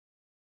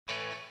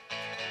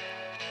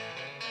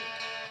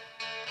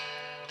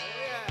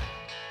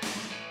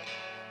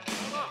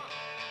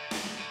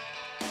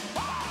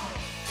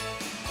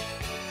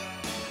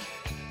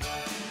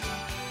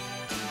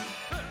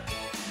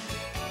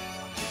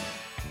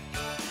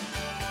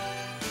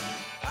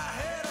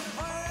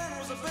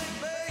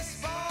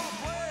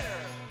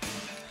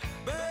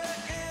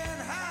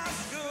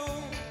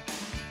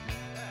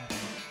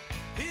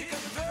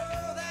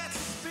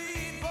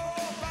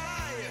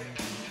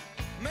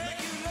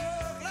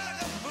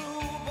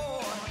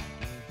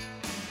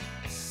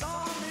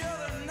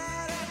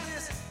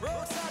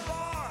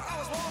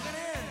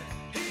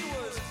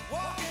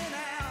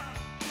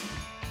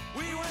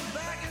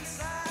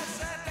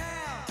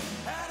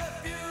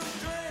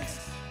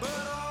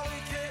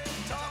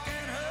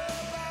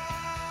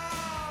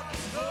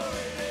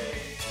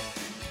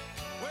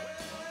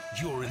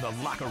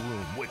The Locker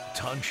Room with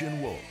Tunch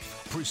and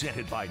Wolf.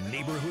 Presented by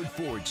Neighborhood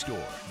Ford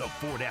Store. The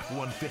Ford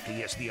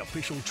F-150 is the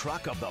official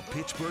truck of the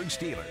Pittsburgh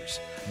Steelers.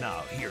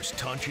 Now, here's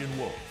Tunch and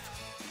Wolf.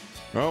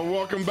 Well,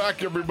 welcome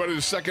back, everybody, to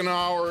the second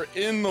hour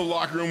in the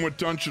Locker Room with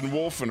Tunch and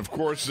Wolf. And, of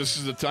course, this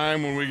is the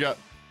time when we got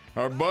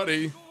our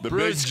buddy, the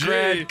Bruce Big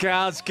G.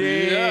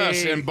 Gradkowski.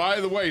 Yes, and by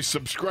the way,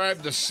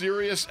 subscribe to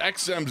Sirius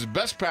XM's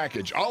Best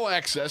Package, All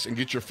Access, and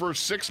get your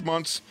first 6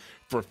 months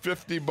for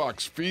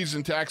 $50. Fees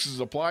and taxes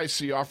apply.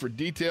 See offer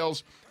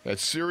details at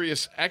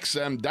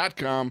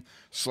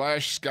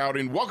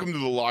SiriusXM.com/scouting. Welcome to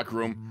the Locker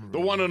Room,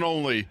 the one and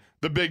only,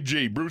 the Big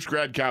G, Bruce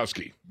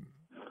Gradkowski.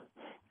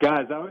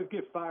 Guys, I always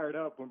get fired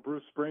up when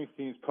Bruce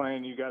Springsteen's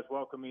playing. You guys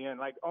welcome me in,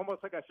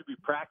 almost like I should be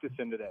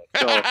practicing today.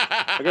 So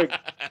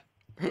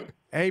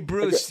Hey,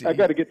 Bruce. I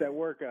got to get that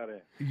workout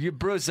in.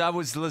 Bruce, I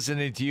was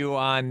listening to you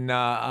on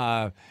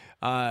the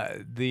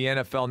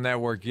NFL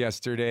Network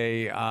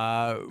yesterday.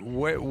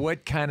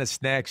 What kind of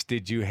snacks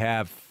did you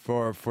have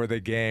for the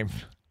game?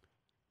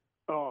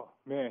 Oh,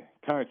 man,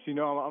 Tunch,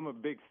 I'm a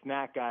big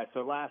snack guy.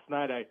 So last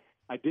night I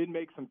did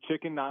make some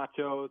chicken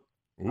nachos.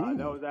 That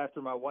was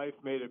after my wife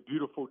made a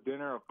beautiful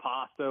dinner of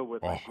pasta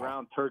with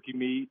ground turkey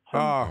meat,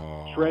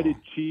 some shredded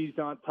cheese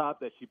on top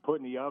that she put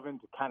in the oven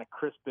to kind of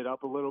crisp it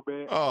up a little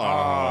bit.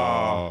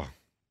 Oh,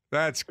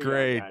 that's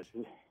great. Yeah,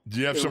 Do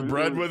you have some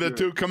bread with it,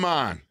 too? Come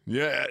on.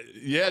 Yeah,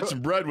 you had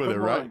some bread with it,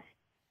 right?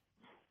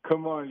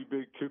 Come on, you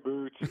big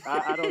caboose.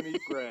 I don't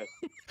eat bread.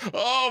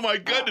 Oh, my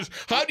goodness.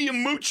 How do you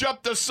mooch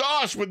up the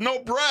sauce with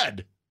no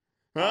bread?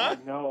 Huh?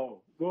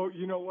 No. Well,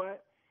 you know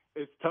what?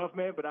 It's tough,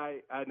 man, but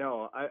I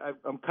know.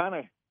 I'm kind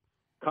of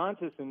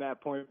conscious in that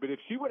point. But if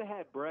she would have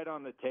had bread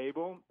on the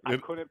table, I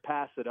couldn't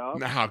pass it up.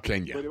 Now, how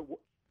can you? But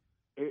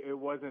it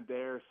wasn't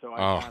there, so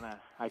I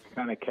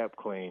kind of kept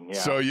clean. Yeah.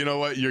 So you know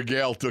what? Your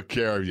gal took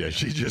care of you.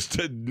 She just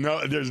did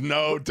no. There's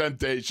no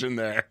temptation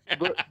there.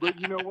 but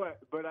you know what?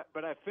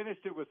 But I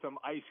finished it with some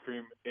ice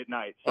cream at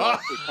night, so it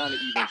kind of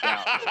evens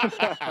out.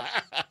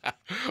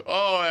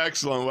 Oh,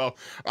 excellent. Well,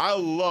 I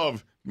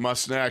love my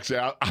snacks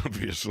out.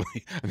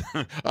 Obviously,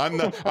 I'm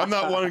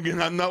not one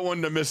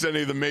to miss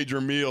any of the major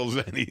meals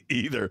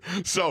either.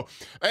 So,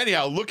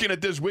 anyhow, looking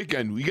at this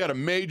weekend, we got a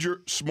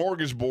major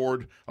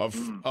smorgasbord of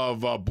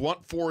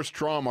blunt force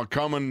trauma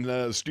coming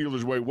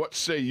Steelers' way. What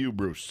say you,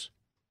 Bruce?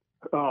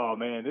 Oh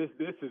man, this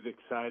is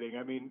exciting.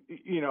 I mean,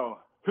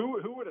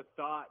 who would have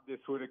thought this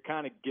would have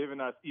kind of given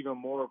us even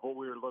more of what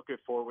we were looking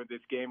for when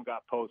this game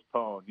got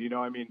postponed?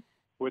 I mean,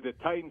 with the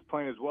Titans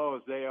playing as well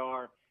as they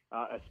are.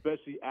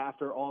 Especially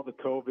after all the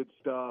COVID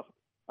stuff.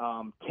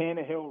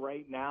 Tannehill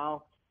right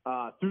now,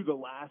 through the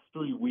last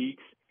 3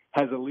 weeks,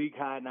 has a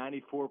league-high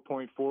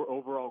 94.4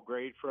 overall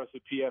grade for us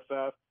at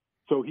PFF.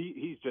 So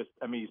he's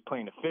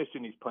playing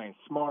efficient, he's playing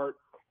smart,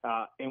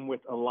 and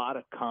with a lot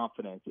of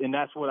confidence. And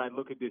that's what I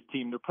look at this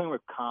team. They're playing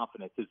with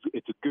confidence.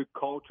 It's a good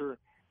culture.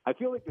 I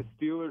feel like the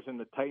Steelers and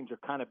the Titans are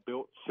kind of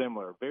built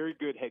similar. Very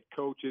good head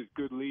coaches,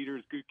 good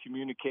leaders, good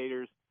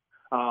communicators.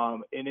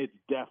 And it's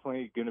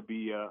definitely going to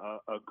be a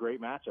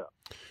great matchup.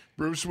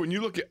 Bruce, when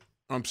you look at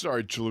 – I'm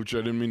sorry, Chalucha,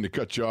 I didn't mean to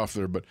cut you off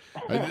there, but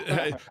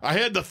I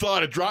had the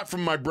thought. It dropped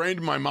from my brain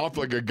to my mouth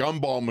like a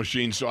gumball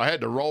machine, so I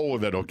had to roll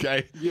with it,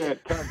 okay? Yeah,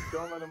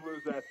 don't let him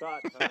lose that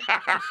thought.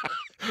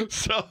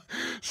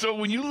 So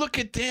when you look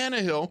at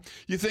Tannehill,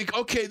 you think,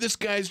 okay, this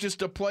guy's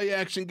just a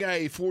play-action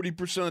guy.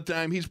 40% of the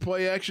time he's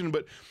play-action,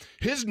 but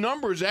his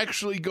numbers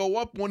actually go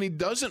up when he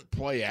doesn't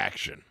play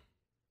action.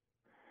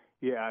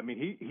 Yeah, I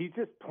mean, he's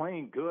just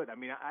playing good. I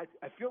mean, I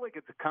feel like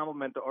it's a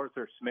compliment to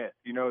Arthur Smith.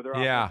 Their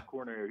offensive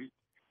coordinator.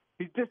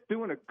 He's just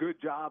doing a good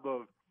job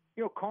of,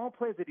 calling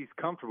plays that he's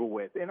comfortable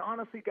with. And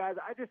honestly, guys,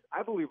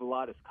 I believe a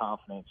lot is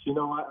confidence.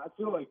 I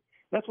feel like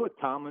that's what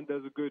Tomlin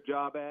does a good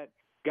job at.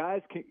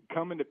 Guys can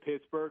come into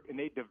Pittsburgh and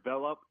they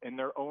develop in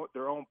their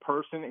own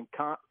person,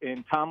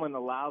 and Tomlin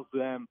allows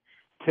them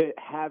to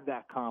have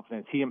that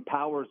confidence. He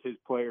empowers his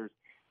players,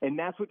 and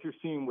that's what you're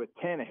seeing with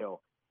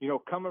Tannehill.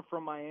 Coming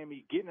from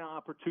Miami, getting an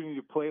opportunity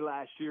to play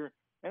last year.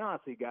 And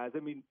honestly, guys, I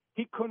mean,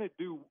 he couldn't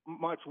do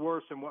much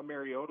worse than what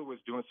Mariota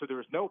was doing. So there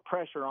was no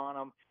pressure on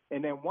him.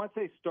 And then once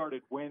they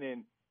started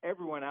winning,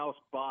 everyone else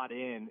bought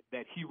in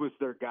that he was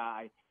their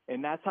guy.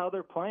 And that's how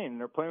they're playing.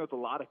 They're playing with a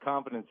lot of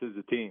confidence as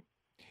a team.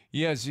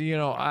 Yes,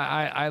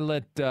 I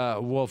let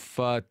Wolf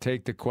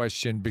take the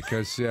question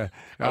because I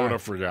would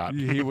have forgotten.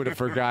 He would have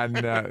forgotten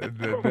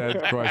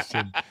that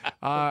question.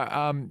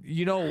 What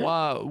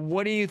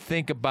do you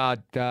think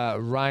about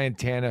Ryan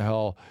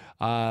Tannehill,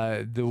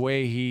 the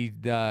way he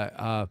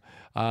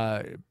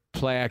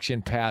play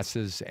action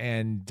passes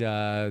and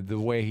the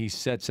way he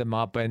sets them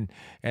up, and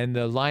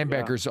the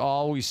linebackers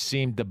always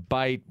seem to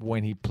bite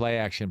when he play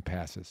action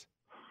passes?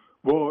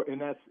 Well, and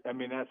that's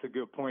a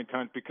good point,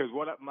 Tunch, because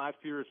what my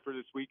fear is for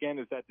this weekend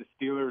is that the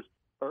Steelers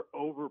are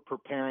over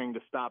preparing to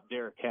stop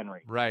Derrick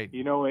Henry. Right.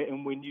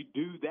 And when you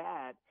do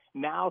that,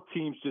 now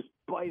teams just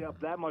bite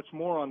up that much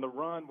more on the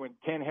run when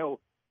Tannehill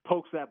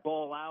pokes that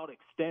ball out,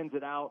 extends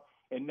it out,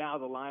 and now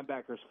the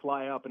linebackers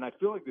fly up. And I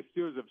feel like the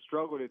Steelers have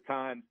struggled at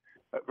times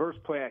versus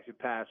play action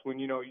pass when,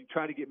 you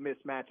try to get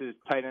mismatches,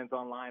 tight ends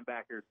on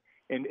linebackers,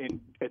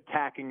 and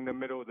attacking the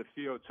middle of the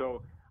field.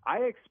 So I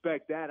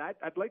expect that.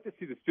 I'd like to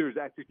see the Steelers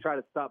actually try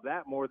to stop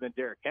that more than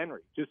Derrick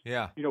Henry. Just,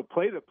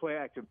 play the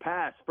play-action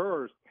pass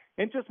first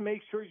and just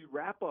make sure you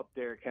wrap up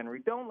Derrick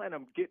Henry. Don't let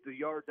him get the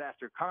yards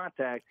after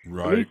contact.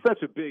 Right. I mean, he's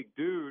such a big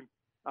dude.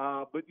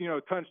 But,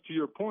 Tunch, to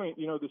your point,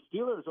 the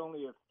Steelers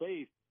only have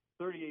faced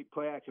 38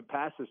 play-action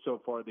passes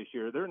so far this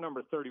year. They're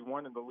number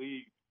 31 in the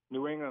league.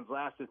 New England's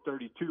last is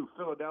 32.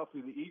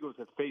 Philadelphia, the Eagles,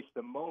 have faced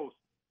the most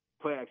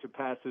play-action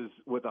passes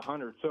with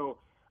 100. So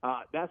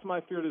that's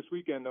my fear this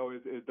weekend, though,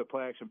 is the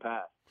play-action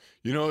pass.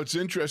 It's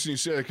interesting you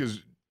say that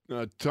because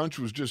Tunch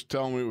was just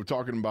telling me we were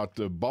talking about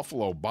the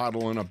Buffalo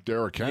bottling up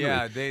Derrick Henry.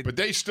 Yeah, but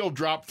they still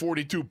dropped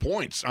 42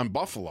 points on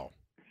Buffalo.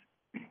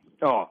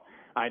 Oh,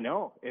 I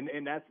know,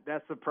 and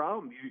that's the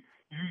problem.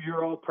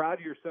 You're all proud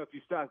of yourself.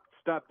 You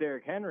stop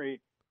Derrick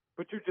Henry,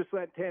 but you're just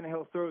letting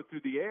Tannehill throw it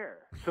through the air.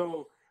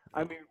 So,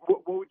 I mean,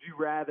 what would you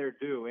rather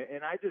do?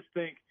 And I just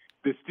think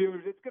the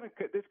Steelers,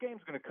 this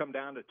game's going to come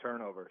down to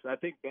turnovers. I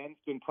think Ben's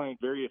been playing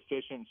very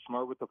efficient and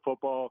smart with the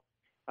football.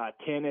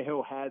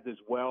 Tannehill has as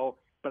well.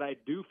 But I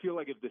do feel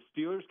like if the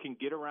Steelers can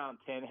get around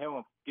Tannehill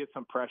and get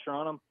some pressure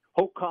on him,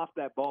 he'll cough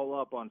that ball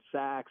up on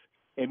sacks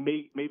and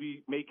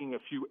maybe making a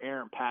few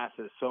errant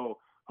passes. So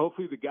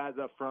hopefully the guys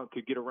up front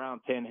could get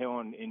around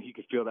Tannehill and he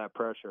could feel that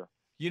pressure.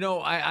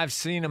 I've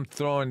seen him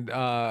throwing.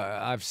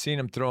 I've seen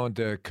him throwing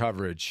to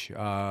coverage,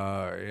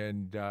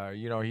 and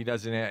he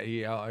doesn't.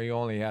 He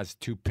only has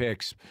 2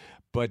 picks,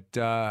 but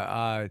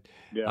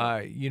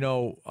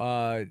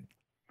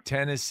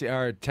Tennessee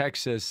or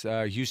Texas,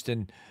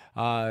 Houston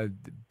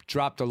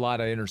dropped a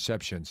lot of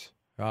interceptions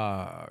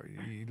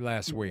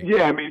last week.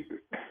 Yeah, I mean,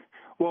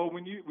 well,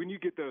 when you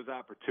get those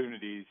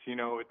opportunities,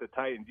 with the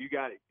Titans, you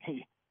got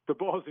the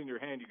ball's in your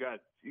hand, you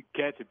got to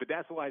catch it. But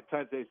that's why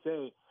times they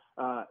say.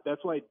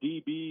 That's why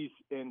DBs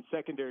in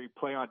secondary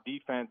play on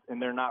defense,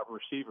 and they're not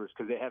receivers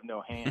because they have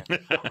no hands.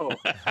 So,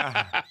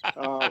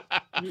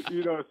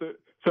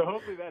 so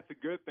hopefully that's a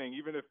good thing.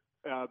 Even if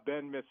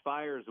Ben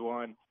misfires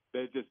one,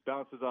 that it just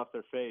bounces off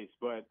their face.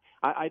 But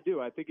I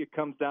do. I think it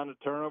comes down to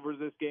turnovers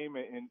this game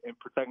and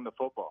protecting the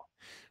football.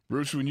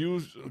 Bruce, when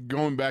you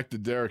going back to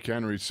Derrick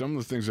Henry, some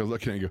of the things I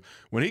look at and go,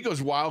 when he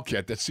goes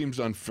Wildcat, that seems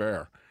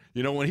unfair.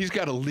 When he's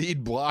got a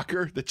lead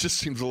blocker, that just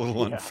seems a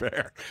little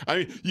unfair. I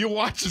mean, you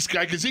watch this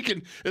guy because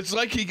it's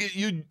like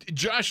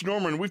Josh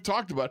Norman, we've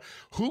talked about,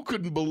 who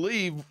couldn't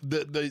believe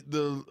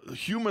the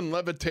human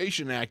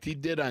levitation act he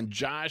did on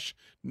Josh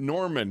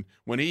Norman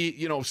when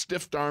he,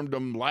 stiff-armed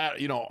him,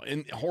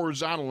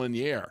 horizontal in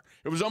the air.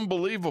 It was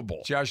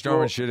unbelievable. Josh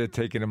Norman should have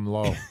taken him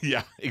low.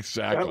 Yeah,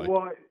 exactly.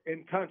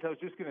 In Tunch, I was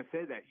just going to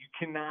say that. You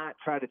cannot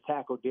try to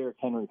tackle Derrick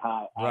Henry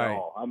high at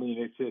all. I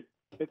mean,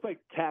 it's like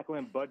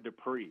tackling Bud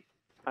Dupree.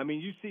 I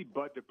mean, you see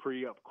Bud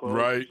Dupree up close.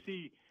 Right. You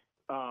see,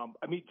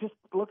 just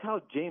look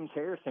how James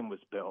Harrison was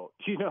built.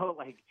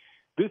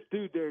 This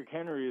dude, Derrick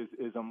Henry,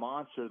 is a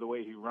monster the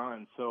way he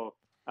runs. So,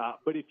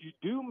 but if you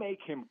do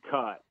make him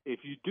cut, if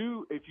you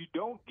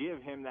don't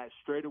give him that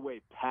straightaway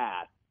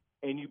pass,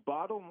 and you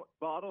bottle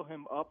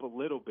him up a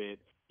little bit,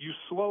 you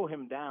slow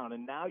him down,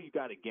 and now you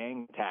got a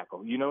gang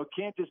tackle. It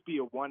can't just be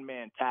a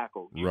one-man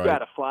tackle. You got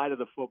to fly to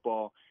the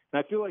football,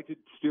 and I feel like the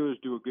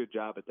Steelers do a good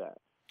job at that.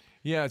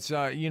 Yeah, it's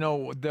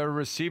their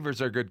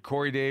receivers are good.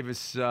 Corey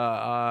Davis,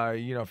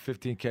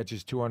 15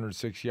 catches,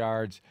 206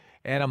 yards.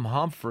 Adam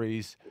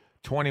Humphries,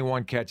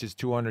 21 catches,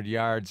 200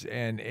 yards,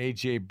 and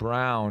A.J.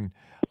 Brown,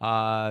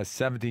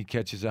 17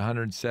 catches,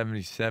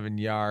 177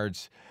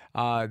 yards.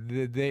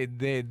 They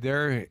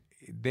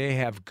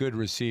have good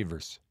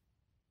receivers.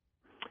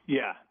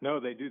 Yeah, no,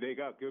 they do. They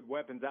got good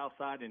weapons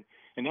outside, and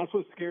that's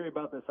what's scary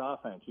about this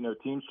offense.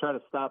 Teams try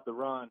to stop the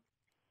run.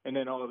 And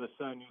then all of a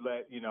sudden you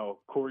let,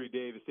 Corey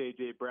Davis,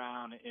 A.J.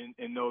 Brown,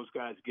 and those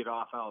guys get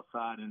off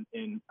outside and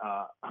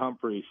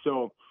Humphrey.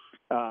 So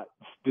the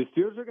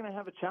Steelers are going to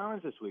have a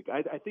challenge this week.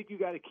 I think you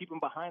got to keep them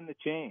behind the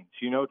chains.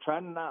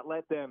 Try to not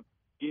let them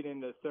get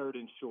into third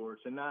and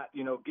shorts and not,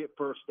 get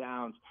first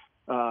downs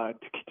to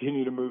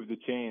continue to move the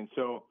chains.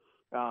 So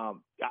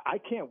I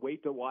can't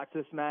wait to watch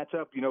this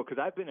matchup, because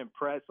I've been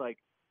impressed,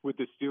 with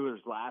the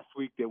Steelers last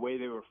week, the way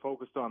they were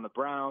focused on the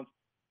Browns,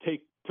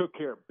 took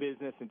care of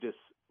business and just,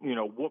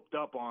 whooped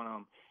up on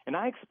them. And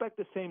I expect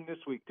the same this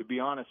week, to be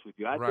honest with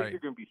you. I think they're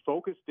going to be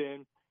focused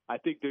in. I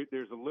think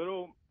there's a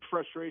little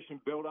frustration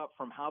built up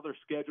from how their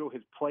schedule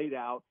has played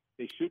out.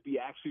 They should be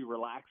actually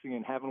relaxing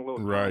and having a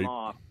little time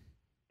off,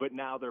 but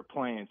now they're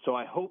playing. So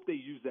I hope they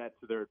use that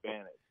to their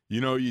advantage.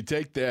 You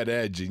take that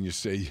edge and you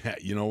say, yeah,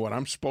 you know what,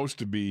 I'm supposed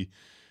to be,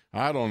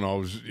 I don't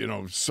know,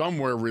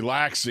 somewhere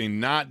relaxing,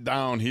 not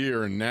down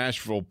here in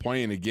Nashville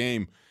playing a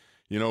game,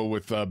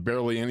 with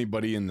barely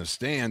anybody in the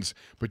stands.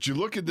 But you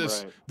look at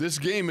this, this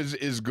game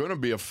is going to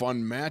be a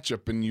fun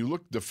matchup, and you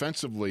look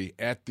defensively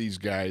at these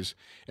guys.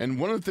 And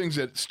one of the things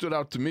that stood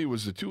out to me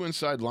was the 2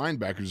 inside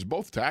linebackers,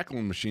 both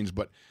tackling machines,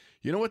 but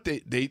you know what?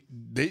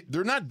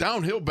 They're not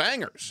downhill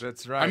bangers.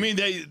 That's right. I mean,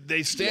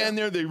 they stand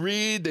there, they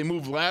read, they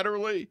move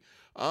laterally,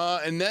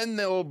 and then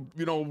they'll,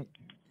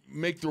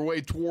 make their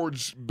way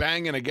towards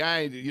banging a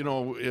guy,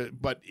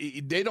 but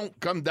they don't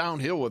come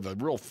downhill with a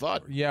real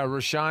thud. Yeah,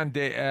 Rashaan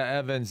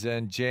Evans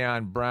and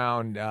Jayon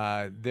Brown,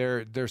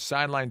 they're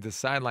sideline to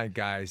sideline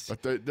guys.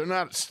 But they're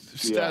not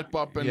step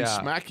up and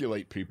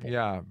smaculate people.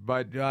 Yeah,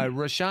 but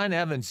Rashaan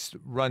Evans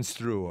runs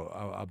through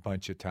a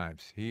bunch of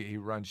times. He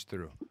runs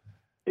through.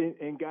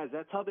 And guys,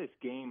 that's how this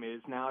game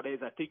is nowadays.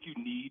 I think you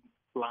need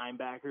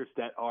linebackers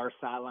that are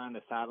sideline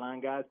to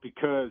sideline guys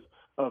because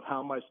of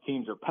how much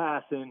teams are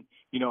passing,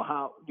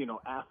 how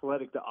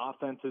athletic the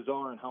offenses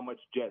are and how much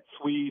jet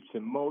sweeps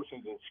and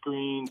motions and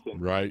screens and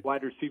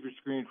wide receiver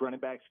screens, running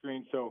back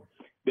screens. So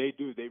they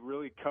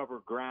really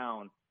cover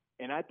ground.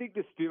 And I think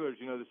the Steelers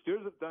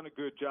have done a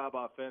good job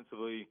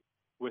offensively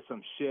with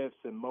some shifts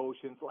and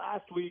motions.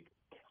 Last week,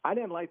 I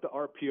didn't like the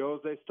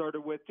RPOs they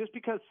started with just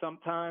because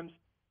sometimes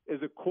as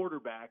a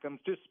quarterback, I'm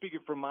just speaking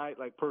from my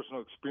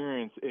personal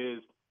experience, is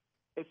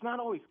it's not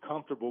always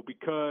comfortable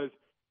because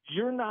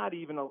you're not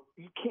even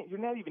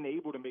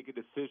able to make a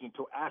decision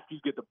until after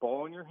you get the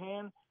ball in your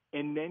hand,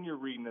 and then you're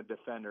reading the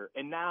defender.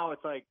 And now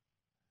it's like,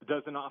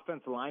 does an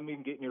offensive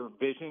lineman get in your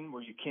vision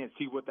where you can't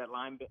see what that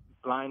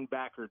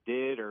linebacker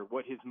did or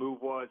what his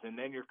move was, and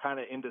then you're kind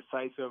of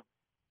indecisive?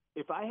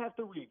 If I have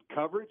to read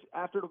coverage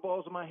after the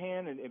ball's in my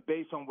hand and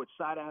based on which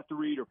side I have to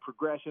read or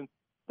progression,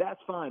 that's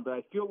fine. But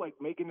I feel like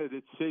making a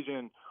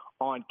decision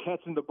on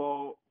catching the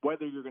ball,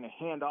 whether you're going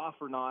to hand off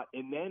or not,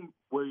 and then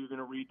where you're going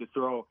to read the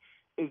throw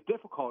is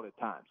difficult at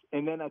times.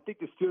 And then I think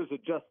the Steelers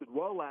adjusted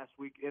well last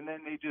week, and then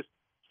they just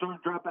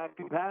started drop back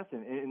and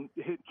passing and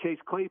hit Chase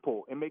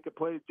Claypool and make a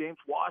play with James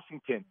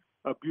Washington,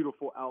 a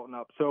beautiful out and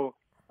up. So,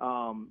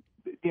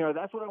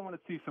 that's what I want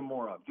to see some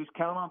more of. Just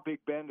count on Big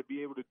Ben to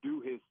be able to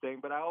do his thing.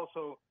 But I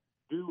also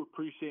do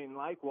appreciate and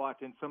like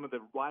watching some of the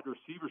wide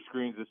receiver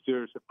screens the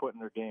Steelers have put in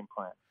their game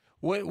plan.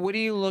 What are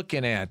you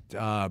looking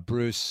at,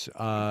 Bruce,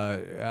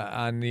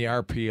 on the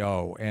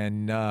RPO,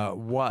 and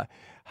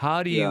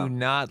how do you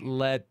not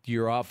let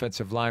your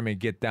offensive linemen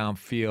get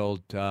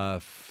downfield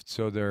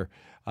so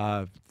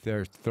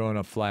they're throwing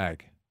a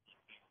flag?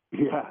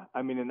 Yeah,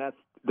 I mean, and that's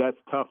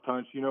tough,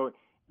 Tunch. The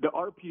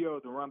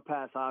RPO, the run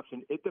pass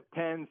option, it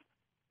depends,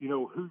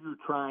 who you're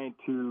trying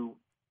to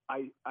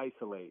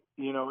isolate.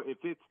 If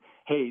it's,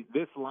 hey,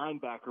 this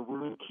linebacker, we're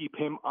going to keep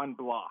him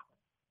unblocked.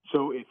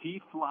 So if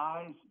he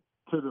flies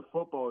to the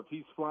football, if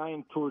he's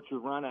flying towards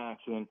your run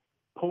action,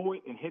 pull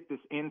it and hit this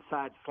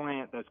inside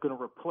slant that's going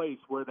to replace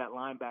where that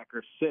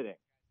linebacker's sitting.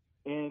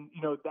 And,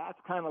 that's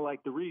kind of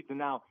like the reads. And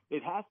now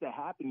it has to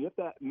happen. You have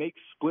to make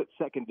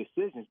split-second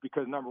decisions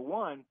because, number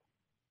one,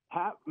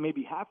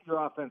 maybe half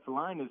your offensive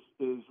line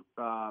is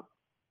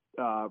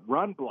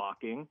run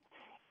blocking,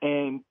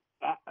 and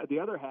the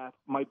other half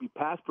might be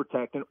pass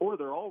protecting, or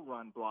they're all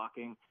run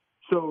blocking.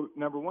 So,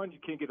 number one, you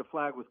can't get a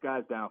flag with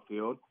guys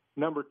downfield.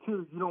 Number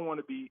two, you don't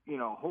want to be,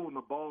 holding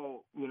the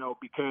ball,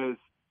 because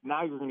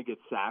now you're going to get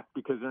sacked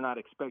because they're not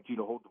expecting you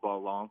to hold the ball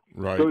long.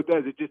 Right. So it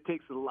just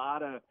takes a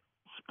lot of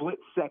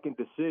split-second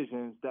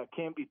decisions that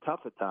can be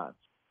tough at times.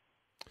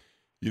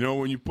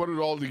 When you put it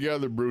all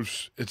together,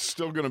 Bruce, it's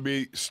still going to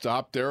be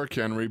stop Derrick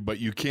Henry, but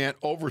you can't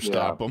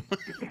overstop him.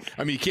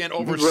 I mean, you can't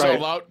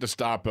oversell out to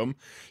stop him.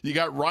 You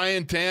got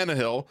Ryan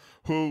Tannehill,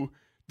 who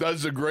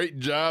does a great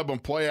job on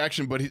play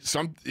action, but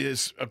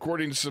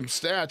according to some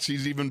stats,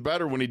 he's even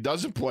better when he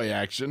doesn't play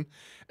action.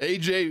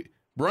 A.J.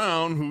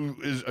 Brown, who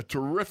is a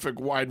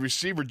terrific wide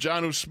receiver.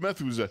 Jonnu Smith,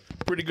 who's a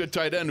pretty good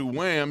tight end who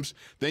whams.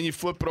 Then you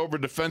flip it over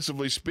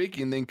defensively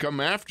speaking, they can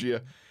come after you.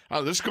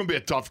 Oh, this is going to be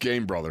a tough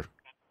game, brother.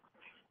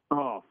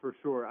 Oh, for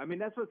sure. I mean,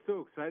 that's what's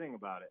so exciting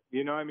about it.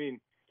 You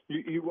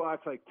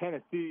watch like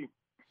Tennessee,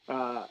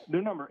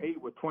 they're number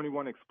 8 with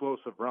 21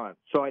 explosive runs.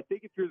 So I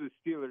think if you're the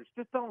Steelers,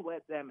 just don't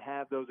let them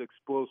have those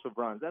explosive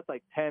runs. That's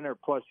like 10 or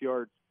plus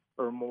yards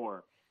or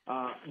more.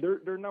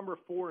 They're number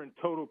 4 in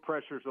total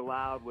pressures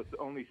allowed with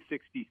only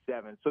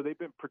 67. So they've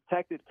been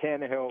protected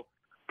Tannehill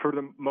for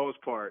the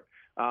most part.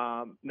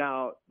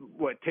 Now,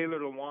 Taylor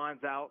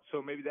Lewan's out,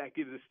 so maybe that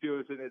gives the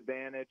Steelers an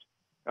advantage.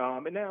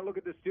 And then I look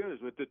at the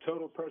Steelers with the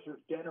total pressures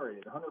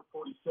generated,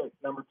 146,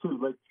 number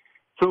 2.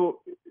 So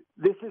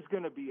this is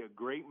going to be a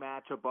great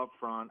matchup up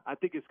front. I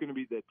think it's going to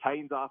be the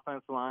Titans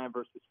offensive line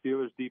versus the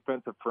Steelers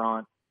defensive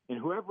front. And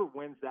whoever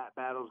wins that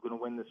battle is going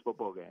to win this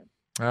football game.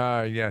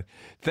 Yeah.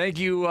 Thank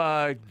you,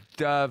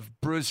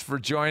 Bruce, for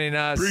joining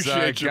us.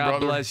 Appreciate you, brother.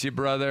 God bless you,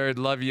 brother.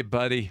 Love you,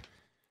 buddy.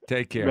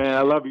 Take care. Man,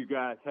 I love you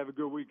guys. Have a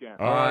good weekend.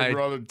 All right,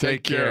 brother.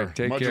 Take care.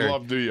 Take Much care.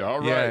 love to you.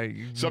 All right.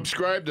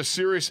 Subscribe to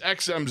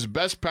SiriusXM's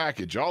best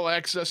package, all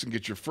access, and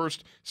get your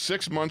first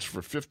 6 months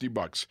for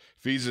 $50.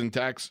 Fees and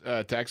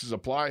taxes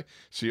apply.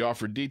 See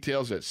offer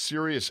details at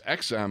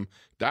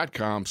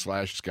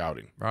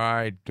SiriusXM.com/scouting. All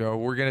right.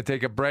 We're going to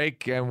take a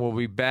break, and we'll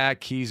be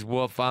back. He's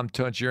Wolf. I'm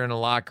Tunch. You're in the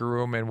locker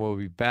room, and we'll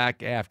be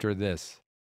back after this.